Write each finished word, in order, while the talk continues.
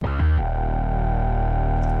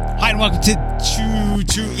right, welcome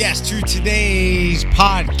to today's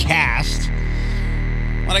podcast.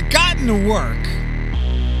 When I got into work,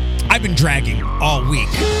 I've been dragging all week.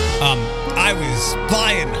 I was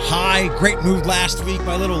flying high, great mood last week.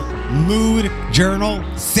 My little mood journal,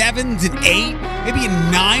 7s and 8, maybe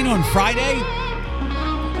a 9 on Friday.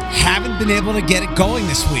 Haven't been able to get it going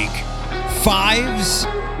this week. 5s,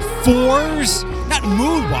 4s, not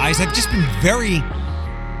mood-wise. I've just been very,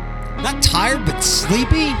 not tired, but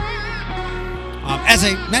sleepy. As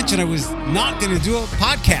I mentioned, I was not going to do a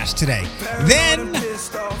podcast today. Then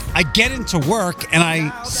I get into work and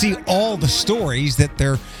I see all the stories that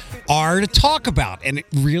there are to talk about, and it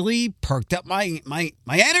really perked up my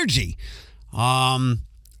energy.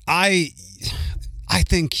 I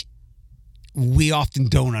think we often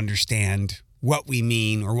don't understand what we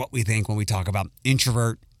mean or what we think when we talk about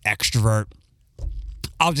introvert, extrovert.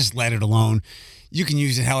 I'll just let it alone. You can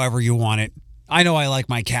use it however you want it. I know I like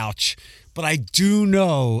my couch, but I do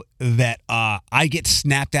know that I get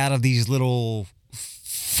snapped out of these little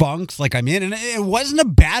funks like I'm in, and it wasn't a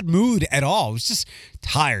bad mood at all. I was just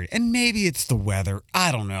tired, and maybe it's the weather.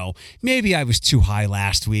 I don't know. Maybe I was too high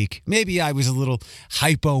last week. Maybe I was a little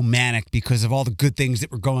hypomanic because of all the good things that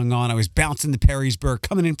were going on. I was bouncing to Perrysburg,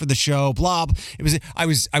 coming in for the show, blah. I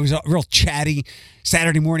was real chatty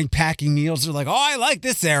Saturday morning packing meals. They're like, "Oh, I like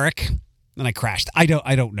this, Eric," and I crashed. I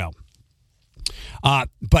don't know.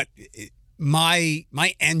 But my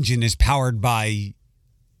engine is powered by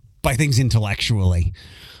things intellectually.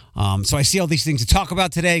 So I see all these things to talk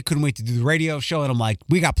about today. Couldn't wait to do the radio show. And I'm like,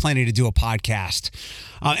 we got plenty to do a podcast.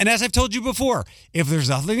 And as I've told you before, if there's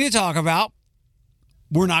nothing to talk about,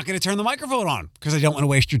 we're not going to turn the microphone on because I don't want to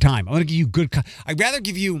waste your time. I want to give you good. I'd rather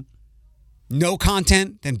give you no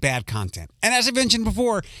content than bad content. And as I mentioned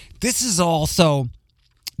before, this is also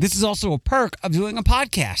a perk of doing a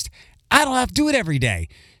podcast. I don't have to do it every day.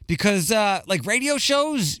 Because like radio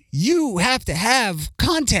shows, you have to have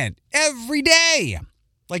content every day.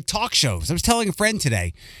 Like talk shows. I was telling a friend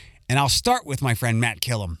today, and I'll start with my friend Matt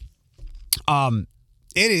Killam.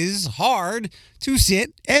 It is hard to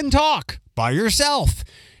sit and talk by yourself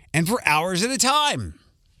and for hours at a time.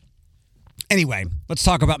 Anyway, let's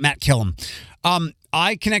talk about Matt Killam.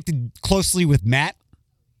 I connected closely with Matt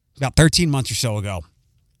about 13 months or so ago.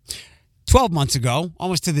 12 months ago,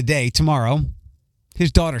 almost to the day, tomorrow, his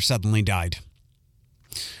daughter suddenly died.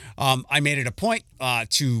 I made it a point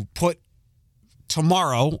to put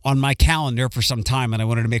tomorrow on my calendar for some time, and I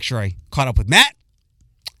wanted to make sure I caught up with Matt.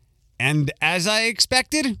 And as I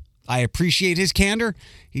expected, I appreciate his candor.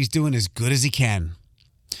 He's doing as good as he can.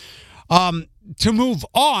 To move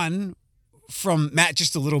on from Matt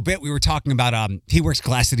just a little bit, we were talking about, he works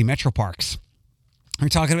Glass City Metro Parks. We're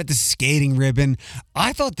talking about the skating ribbon.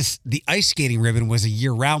 I thought the ice skating ribbon was a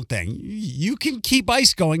year-round thing. You can keep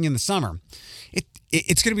ice going in the summer.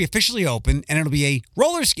 It's going to be officially open, and it'll be a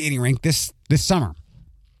roller skating rink this summer,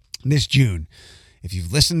 this June. If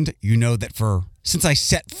you've listened, you know that since I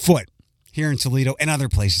set foot here in Toledo and other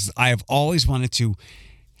places, I have always wanted to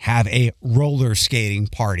have a roller skating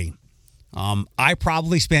party. I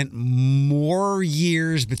probably spent more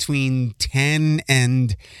years between 10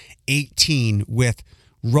 and 18 with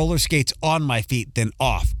roller skates on my feet than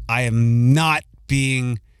off. I am not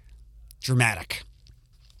being dramatic.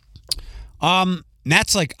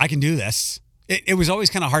 Matt's like, I can do this. It was always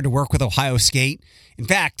kind of hard to work with Ohio Skate. In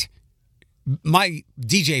fact, my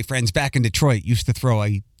DJ friends back in Detroit used to throw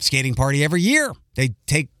a skating party every year. They'd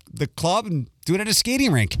take the club and do it at a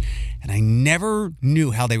skating rink. And I never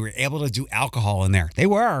knew how they were able to do alcohol in there. They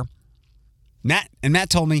were. Matt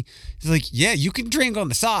told me, he's like, yeah, you can drink on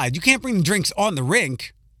the side. You can't bring the drinks on the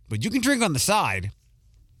rink, but you can drink on the side.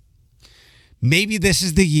 Maybe this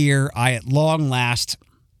is the year I, at long last,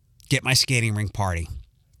 get my skating rink party.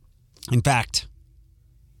 In fact,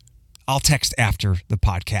 I'll text after the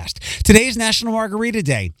podcast. Today is National Margarita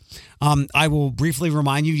Day. I will briefly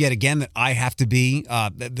remind you yet again that I have to be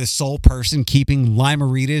the sole person keeping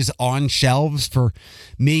Lime-A-Ritas on shelves for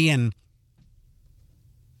me and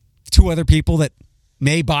 2 other people that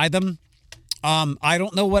may buy them. I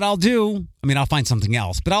don't know what I'll do. I mean, I'll find something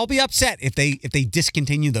else, but I'll be upset if they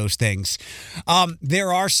discontinue those things.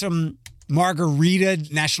 There are some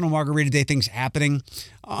National Margarita Day things happening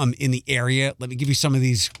in the area. Let me give you some of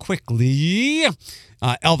these quickly.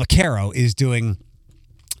 El Vaquero is doing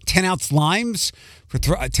 10-ounce limes for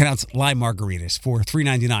 10-ounce lime margaritas for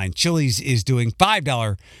 $3.99. Chili's is doing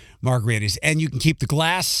 $5 margaritas, and you can keep the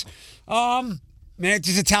glass. Man, it's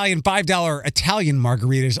just $5 Italian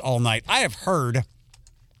margaritas all night. I have heard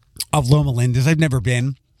of Loma Linda's. I've never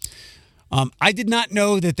been. I did not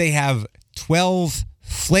know that they have 12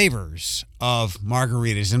 flavors of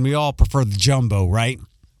margaritas, and we all prefer the jumbo, right?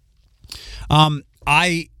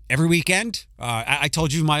 I every weekend, I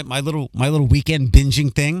told you my little weekend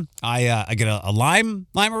binging thing. I get a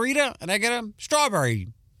lime-arita, and I get a strawberry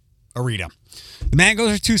arita. The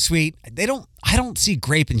mangoes are too sweet. I don't see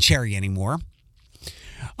grape and cherry anymore.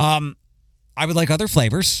 I would like other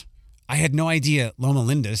flavors. I had no idea Loma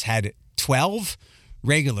Linda's had 12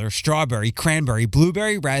 regular strawberry, cranberry,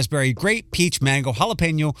 blueberry, raspberry, grape, peach, mango,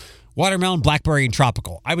 jalapeno, watermelon, blackberry, and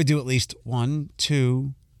tropical. I would do at least 1,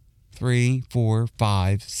 2, 3, 4,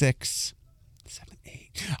 5, 6, 7,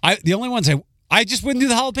 8. The only ones I just wouldn't do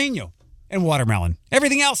the jalapeno and watermelon.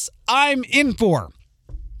 Everything else I'm in for.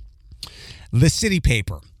 The City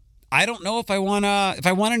Paper. I don't know if I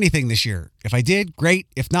want anything this year. If I did, great.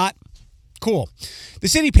 If not, cool. The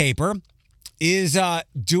City Paper is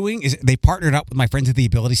they partnered up with my friends at the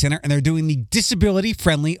Ability Center, and they're doing the Disability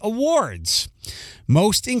Friendly Awards.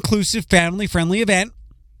 Most inclusive family friendly event,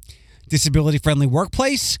 disability friendly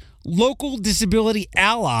workplace, local disability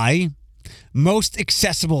ally, most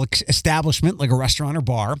accessible establishment like a restaurant or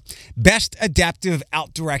bar, best adaptive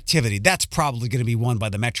outdoor activity. That's probably going to be won by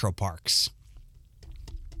the Metro Parks.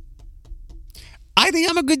 I think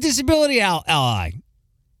I'm a good disability ally.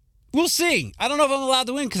 We'll see. I don't know if I'm allowed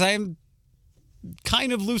to win because I am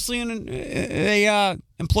kind of loosely an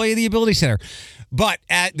employee of the Ability Center. But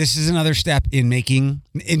this is another step in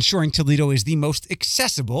ensuring Toledo is the most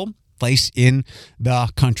accessible place in the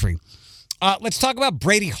country. Let's talk about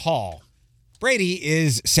Brady Hall. Brady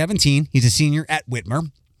is 17. He's a senior at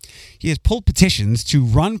Whitmer. He has pulled petitions to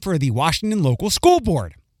run for the Washington Local School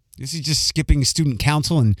Board. This is just skipping student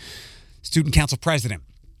council and student council president.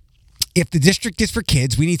 If the district is for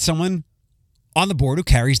kids, we need someone on the board who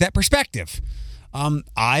carries that perspective.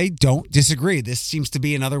 I don't disagree. This seems to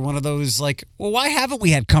be another one of those why haven't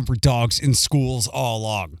we had comfort dogs in schools all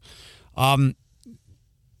along?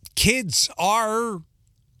 Kids are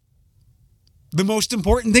the most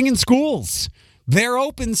important thing in schools. They're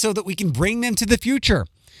open so that we can bring them to the future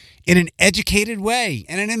in an educated way,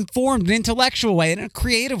 in an informed and intellectual way, in a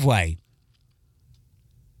creative way.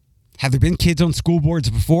 Have there been kids on school boards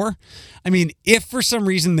before? I mean, if for some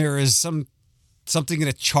reason there is something in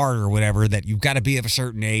a charter or whatever that you've got to be of a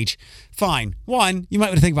certain age, fine. One, you might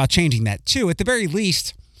want to think about changing that. Two, at the very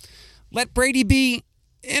least, let Brady be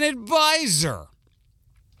an advisor,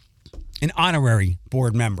 an honorary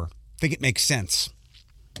board member. I think it makes sense.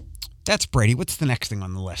 That's Brady. What's the next thing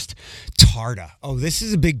on the list? TARDA. Oh, this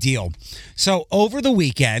is a big deal. So over the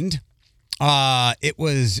weekend, it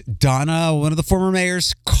was Donna, one of the former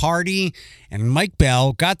mayors, Cardi, and Mike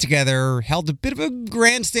Bell got together, held a bit of a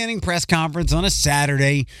grandstanding press conference on a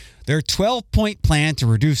Saturday. Their 12-point plan to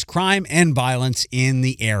reduce crime and violence in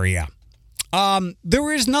the area. There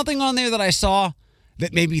was nothing on there that I saw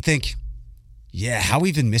that made me think, yeah, how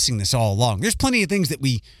we've been missing this all along. There's plenty of things that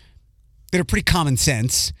are pretty common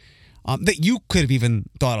sense that you could have even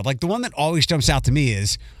thought of. Like the one that always jumps out to me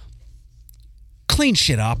is clean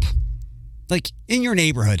shit up. Like in your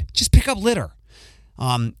neighborhood, just pick up litter.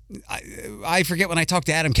 I forget when I talked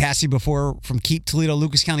to Adam Cassie before from Keep Toledo,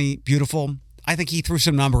 Lucas County Beautiful. I think he threw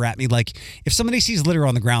some number at me. Like if somebody sees litter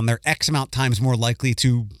on the ground, they're X amount times more likely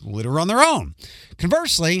to litter on their own.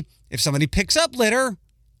 Conversely, if somebody picks up litter,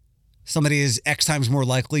 somebody is X times more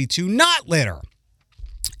likely to not litter.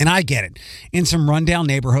 And I get it. In some rundown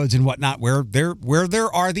neighborhoods and whatnot where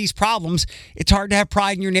there are these problems, it's hard to have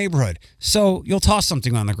pride in your neighborhood. So you'll toss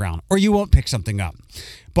something on the ground or you won't pick something up.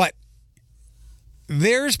 But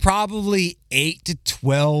there's probably 8 to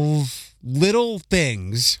 12 little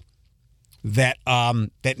things that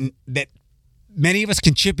many of us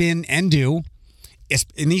can chip in and do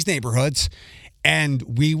in these neighborhoods,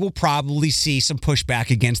 and we will probably see some pushback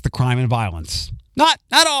against the crime and violence. Not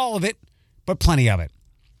all of it, but plenty of it.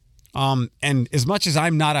 And as much as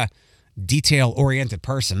I'm not a detail-oriented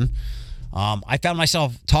person, I found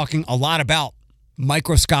myself talking a lot about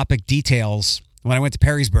microscopic details when I went to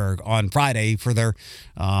Perrysburg on Friday for their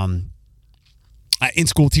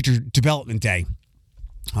in-school teacher development day.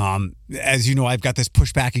 As you know, I've got this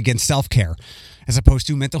pushback against self-care as opposed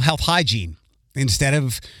to mental health hygiene. Instead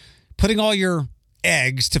of putting all your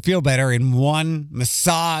eggs to feel better in one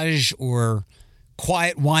massage or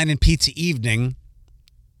quiet wine and pizza evening,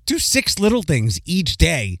 do 6 little things each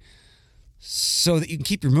day so that you can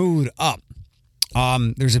keep your mood up.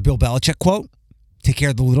 There's a Bill Belichick quote, take care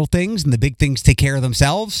of the little things and the big things take care of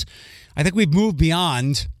themselves. I think we've moved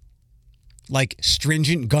beyond like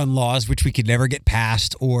stringent gun laws, which we could never get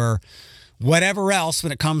passed, or whatever else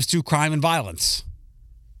when it comes to crime and violence.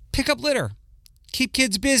 Pick up litter. Keep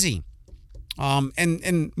kids busy.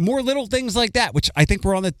 and more little things like that, which I think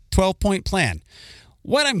we're on the 12-point plan.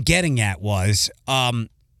 What I'm getting at was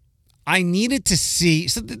I needed to see,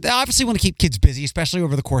 so they obviously want to keep kids busy, especially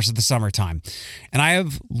over the course of the summertime. And I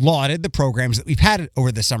have lauded the programs that we've had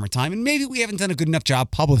over the summertime, and maybe we haven't done a good enough job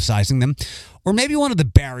publicizing them. Or maybe one of the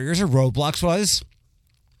barriers or roadblocks was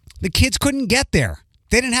the kids couldn't get there.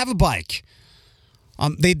 They didn't have a bike.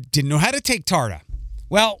 They didn't know how to take TARTA.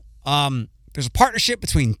 Well, there's a partnership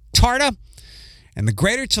between TARTA and the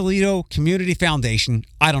Greater Toledo Community Foundation,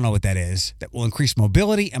 I don't know what that is, that will increase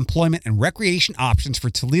mobility, employment, and recreation options for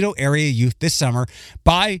Toledo area youth this summer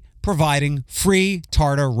by providing free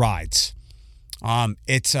TARTA rides.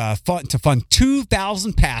 It's to fund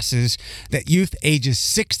 2,000 passes that youth ages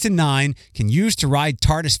 6 to 9 can use to ride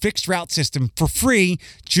TARTA's fixed route system for free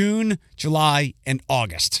June, July, and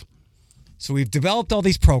August. So we've developed all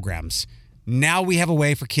these programs. Now we have a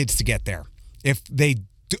way for kids to get there. If they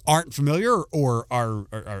aren't familiar or are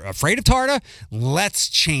afraid of TARTA, let's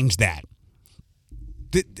change that.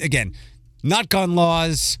 Again, not gun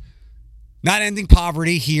laws, not ending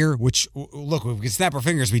poverty here, which, look, we can snap our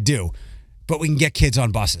fingers, we do, but we can get kids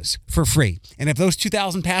on buses for free. And if those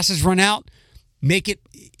 2,000 passes run out, make it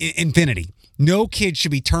infinity. No kid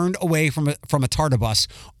should be turned away from a TARTA bus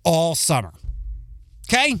all summer.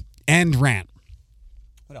 Okay? End rant.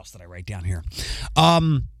 What else did I write down here?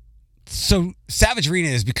 So Savage Arena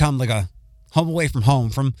has become like a home away from home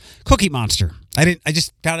from Cookie Monster. I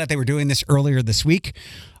just found out they were doing this earlier this week.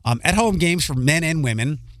 At home games for men and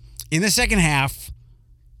women. In the second half,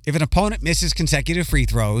 if an opponent misses consecutive free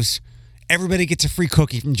throws, everybody gets a free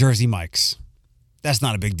cookie from Jersey Mike's. That's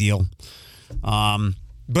not a big deal.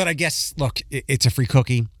 But I guess, look, it's a free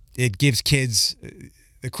cookie. It gives kids,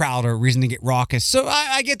 the crowd, a reason to get raucous. So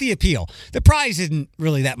I get the appeal. The prize isn't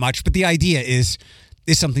really that much, but the idea is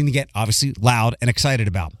something to get obviously loud and excited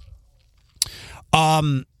about.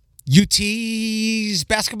 UT's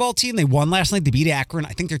basketball team, they won last night. They beat Akron. I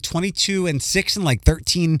think they're 22-6 and like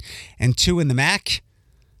 13-2 in the MAC.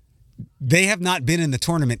 They have not been in the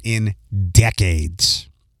tournament in decades.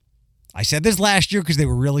 I said this last year because they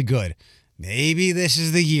were really good. Maybe this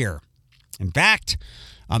is the year. In fact,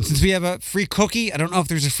 since we have a free cookie, I don't know if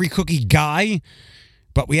there's a free cookie guy,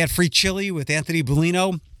 but we had free chili with Anthony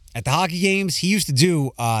Bellino at the hockey games. He used to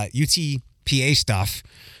do UTPA stuff.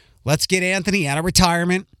 Let's get Anthony out of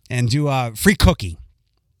retirement and do a free cookie.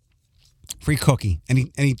 Free cookie.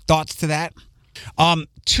 Any thoughts to that?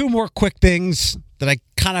 Two more quick things that I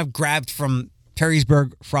kind of grabbed from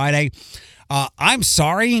Perrysburg Friday. I'm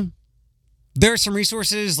sorry. There are some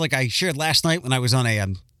resources like I shared last night when I was on a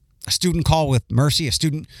student call with Mercy, a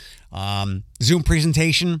student Zoom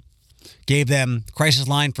presentation. Gave them crisis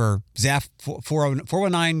line for ZAF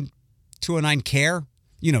 419-209-CARE.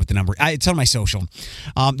 You know what the number is. It's on my social.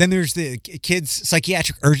 Then there's the kids'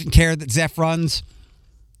 psychiatric urgent care that ZEF runs.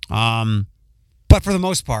 But for the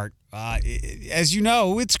most part, as you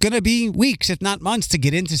know, it's going to be weeks, if not months, to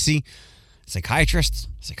get in to see a psychiatrist,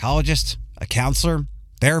 psychologist, a counselor,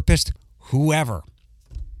 therapist, whoever.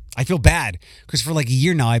 I feel bad because for like a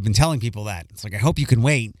year now, I've been telling people that. It's like, I hope you can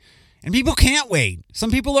wait. And people can't wait. Some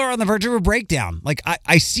people are on the verge of a breakdown. Like,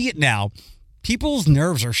 I see it now. People's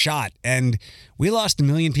nerves are shot. And we lost 1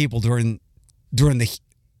 million people during the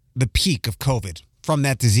peak of COVID from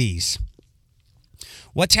that disease.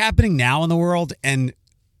 What's happening now in the world, and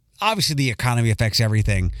obviously the economy affects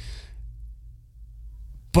everything,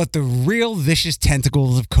 but the real vicious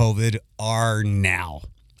tentacles of COVID are now.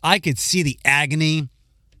 I could see the agony,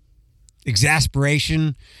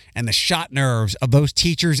 exasperation, and the shot nerves of those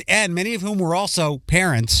teachers, and many of whom were also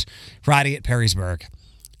parents, Friday at Perrysburg.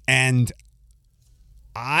 And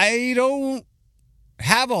I don't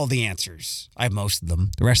have all the answers. I have most of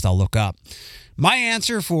them. The rest I'll look up. My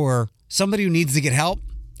answer for somebody who needs to get help,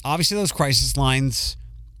 obviously those crisis lines,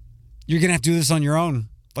 you're going to have to do this on your own,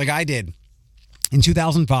 like I did. In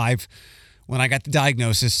 2005, when I got the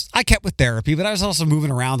diagnosis, I kept with therapy, but I was also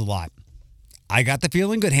moving around a lot. I got the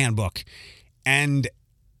Feeling Good Handbook, and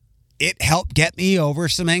it helped get me over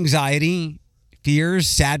some anxiety, fears,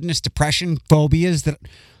 sadness, depression, phobias.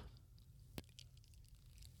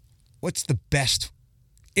 What's the best?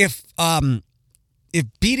 If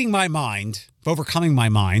beating my mind, if overcoming my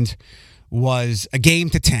mind was a game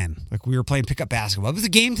to 10, like we were playing pickup basketball, if it was a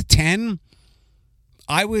game to 10,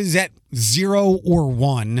 I was at 0 or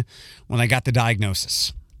 1 when I got the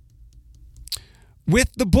diagnosis.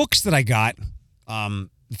 With the books that I got, the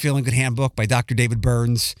Feeling Good Handbook by Dr. David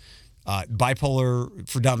Burns, Bipolar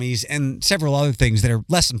for Dummies, and several other things that are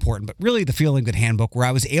less important, but really the Feeling Good Handbook, where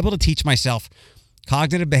I was able to teach myself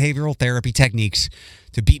cognitive behavioral therapy techniques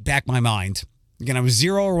to beat back my mind. Again, I was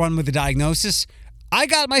 0 or 1 with the diagnosis. I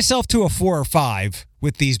got myself to a 4 or 5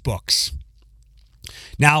 with these books.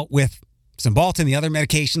 Now, with Cymbalta and the other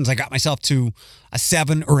medications, I got myself to a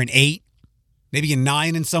 7 or an 8, maybe a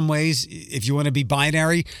 9 in some ways, if you want to be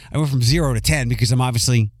binary. I went from 0 to 10 because I'm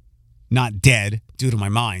obviously not dead due to my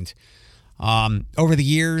mind. Over the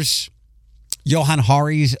years, Johann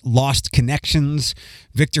Hari's Lost Connections,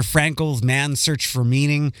 Viktor Frankl's Man's Search for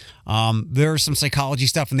Meaning. There's some psychology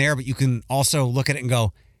stuff in there, but you can also look at it and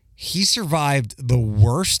go, he survived the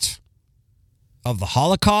worst of the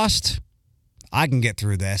Holocaust. I can get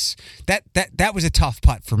through this. That was a tough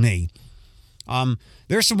putt for me.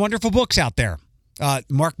 There's some wonderful books out there.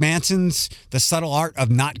 Mark Manson's The Subtle Art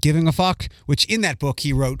of Not Giving a Fuck, which in that book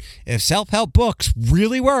he wrote, if self-help books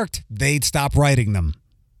really worked, they'd stop writing them.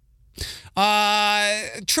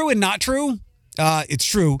 True and not true. It's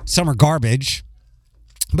true. Some are garbage,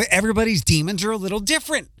 but everybody's demons are a little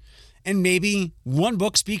different. And maybe one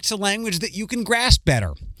book speaks a language that you can grasp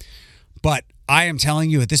better. But I am telling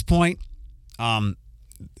you at this point,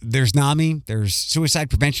 there's NAMI, there's Suicide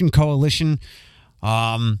Prevention Coalition,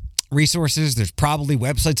 resources. There's probably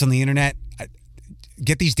websites on the internet.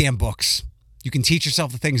 Get these damn books. You can teach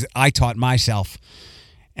yourself the things that I taught myself.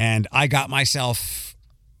 And I got myself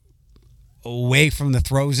away from the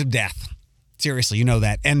throes of death. Seriously, you know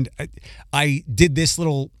that. And I did this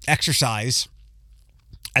little exercise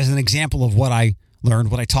as an example of what I learned,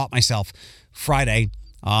 what I taught myself Friday.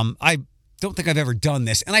 I don't think I've ever done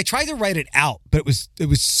this. And I tried to write it out, but it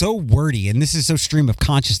was so wordy, and this is so stream of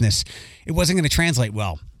consciousness, it wasn't going to translate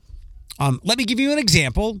well. Let me give you an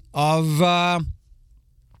example of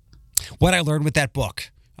what I learned with that book.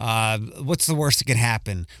 What's the worst that could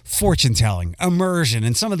happen? Fortune telling, immersion,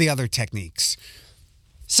 and some of the other techniques.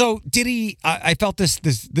 So Diddy, I felt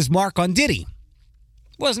this mark on Diddy.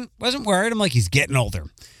 Wasn't worried. I'm like, he's getting older.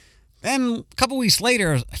 Then a couple weeks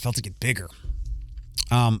later, I felt it get bigger.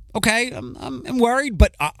 Okay, I'm worried,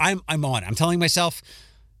 but I'm on it. I'm telling myself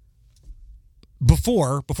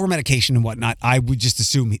before medication and whatnot, I would just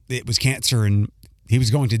assume it was cancer and he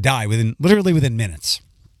was going to die literally within minutes.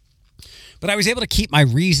 But I was able to keep my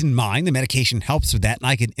reasoned mind. The medication helps with that, and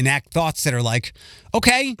I can enact thoughts that are like,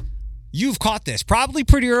 okay, you've caught this probably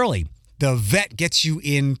pretty early. The vet gets you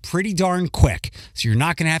in pretty darn quick, so you're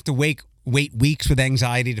not going to have to wait weeks with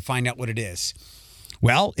anxiety to find out what it is.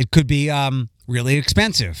 Well, it could be really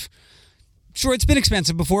expensive. Sure, it's been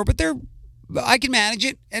expensive before, but I can manage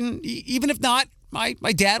it. And even if not, my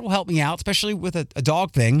dad will help me out, especially with a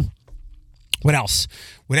dog thing. What else?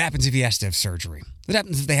 What happens if he has to have surgery? What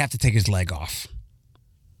happens if they have to take his leg off?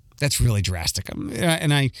 That's really drastic.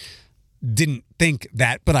 And I didn't think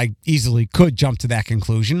that, but I easily could jump to that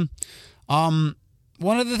conclusion. One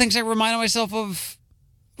of the things I reminded myself of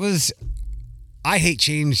was I hate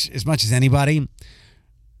change as much as anybody.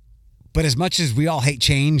 But as much as we all hate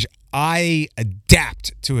change, I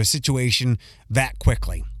adapt to a situation that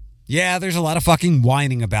quickly. Yeah, there's a lot of fucking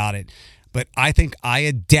whining about it, but I think I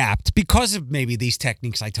adapt because of maybe these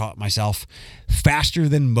techniques I taught myself faster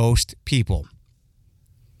than most people.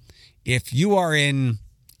 If you are in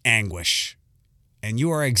anguish and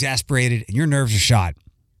you are exasperated and your nerves are shot,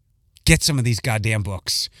 get some of these goddamn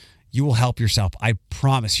books. You will help yourself. I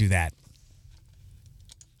promise you that.